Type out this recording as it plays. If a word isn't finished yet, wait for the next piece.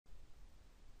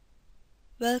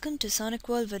Welcome to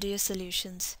SonicWall Video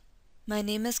Solutions. My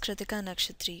name is Kritika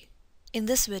Nakshatri. In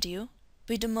this video,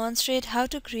 we demonstrate how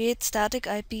to create static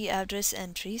IP address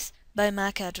entries by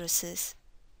MAC addresses.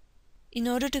 In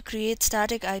order to create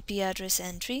static IP address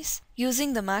entries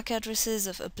using the MAC addresses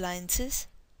of appliances,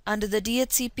 under the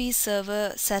DHCP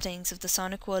server settings of the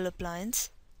SonicWall appliance,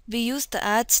 we use the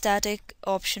Add Static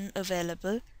option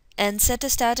available and set a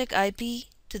static IP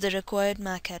to the required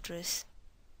MAC address.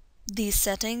 These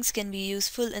settings can be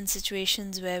useful in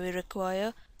situations where we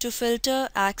require to filter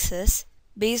access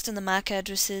based on the MAC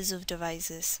addresses of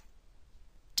devices.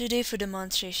 Today for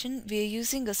demonstration, we are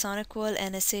using a SonicWall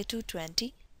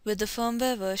NSA220 with the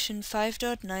firmware version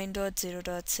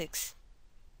 5.9.0.6.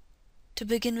 To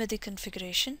begin with the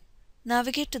configuration,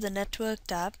 navigate to the Network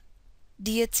tab,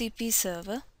 DHCP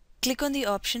Server, click on the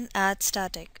option Add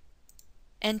Static.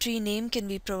 Entry name can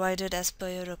be provided as per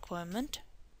your requirement.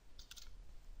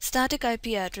 Static IP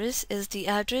address is the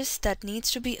address that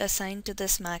needs to be assigned to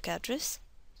this MAC address.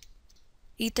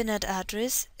 Ethernet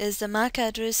address is the MAC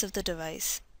address of the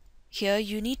device. Here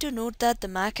you need to note that the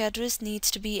MAC address needs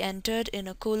to be entered in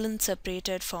a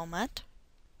colon-separated format.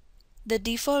 The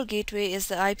default gateway is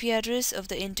the IP address of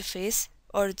the interface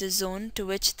or the zone to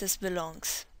which this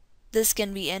belongs. This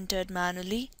can be entered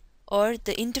manually, or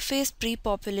the interface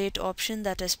pre-populate option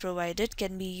that is provided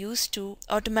can be used to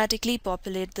automatically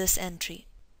populate this entry.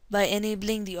 By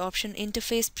enabling the option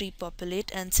Interface Pre-Populate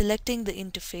and selecting the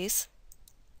interface,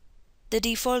 the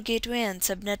default gateway and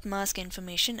subnet mask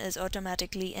information is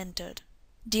automatically entered.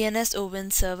 DNS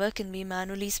OWIN server can be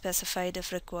manually specified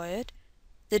if required.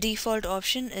 The default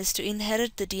option is to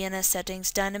inherit the DNS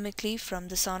settings dynamically from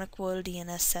the SonicWall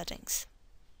DNS settings.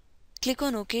 Click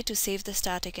on OK to save the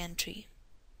static entry.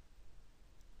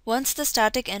 Once the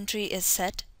static entry is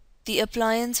set, the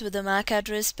appliance with the MAC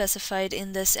address specified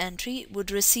in this entry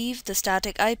would receive the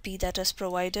static IP that is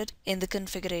provided in the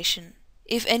configuration.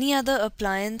 If any other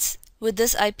appliance with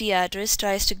this IP address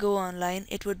tries to go online,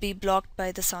 it would be blocked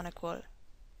by the SonicWall.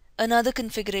 Another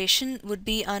configuration would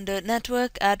be under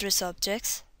Network Address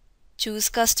Objects. Choose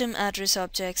Custom Address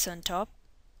Objects on top.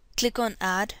 Click on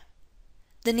Add.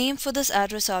 The name for this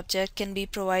address object can be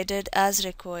provided as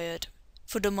required.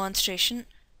 For demonstration,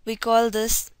 we call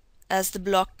this as the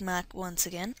blocked MAC once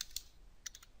again.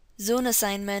 Zone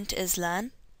assignment is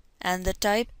LAN and the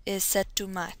type is set to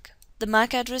MAC. The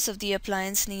MAC address of the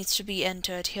appliance needs to be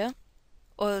entered here.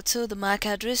 Also, the MAC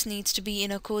address needs to be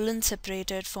in a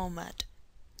colon-separated format.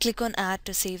 Click on Add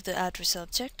to save the address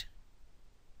object.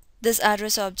 This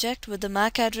address object with the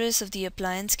MAC address of the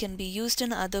appliance can be used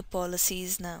in other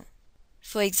policies now.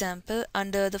 For example,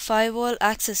 under the firewall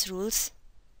access rules,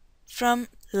 from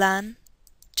LAN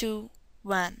to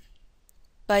WAN.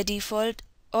 By default,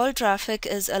 all traffic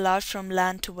is allowed from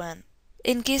LAN to WAN.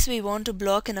 In case we want to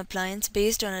block an appliance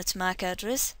based on its MAC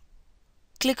address,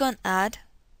 click on Add.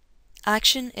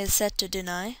 Action is set to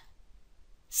Deny.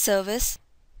 Service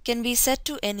can be set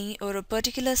to any or a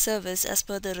particular service as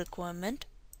per the requirement.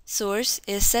 Source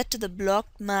is set to the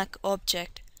blocked MAC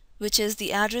object, which is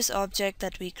the address object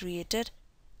that we created.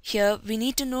 Here we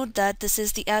need to note that this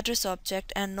is the address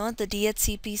object and not the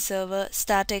DHCP server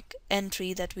static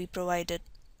entry that we provided.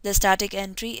 The static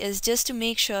entry is just to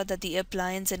make sure that the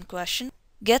appliance in question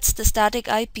gets the static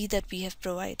IP that we have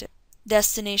provided.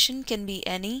 Destination can be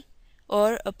any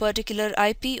or a particular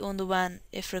IP on the WAN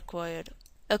if required.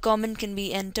 A comment can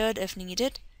be entered if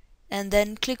needed, and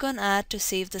then click on Add to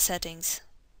save the settings.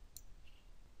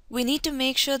 We need to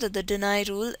make sure that the Deny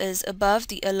rule is above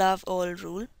the Allow All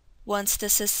rule. Once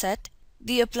this is set,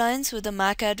 the appliance with the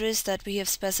MAC address that we have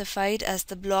specified as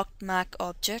the blocked MAC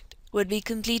object would be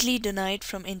completely denied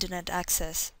from internet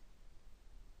access.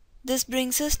 This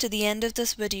brings us to the end of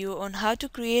this video on how to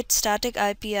create static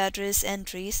IP address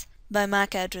entries by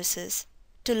MAC addresses.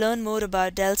 To learn more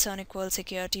about Dell SonicWall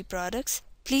security products,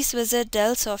 please visit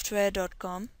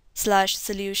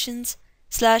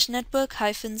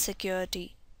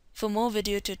dellsoftware.com/solutions/network-security. For more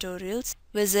video tutorials,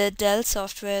 visit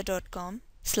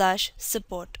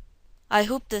dellsoftware.com/support. I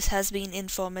hope this has been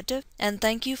informative and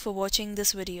thank you for watching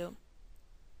this video.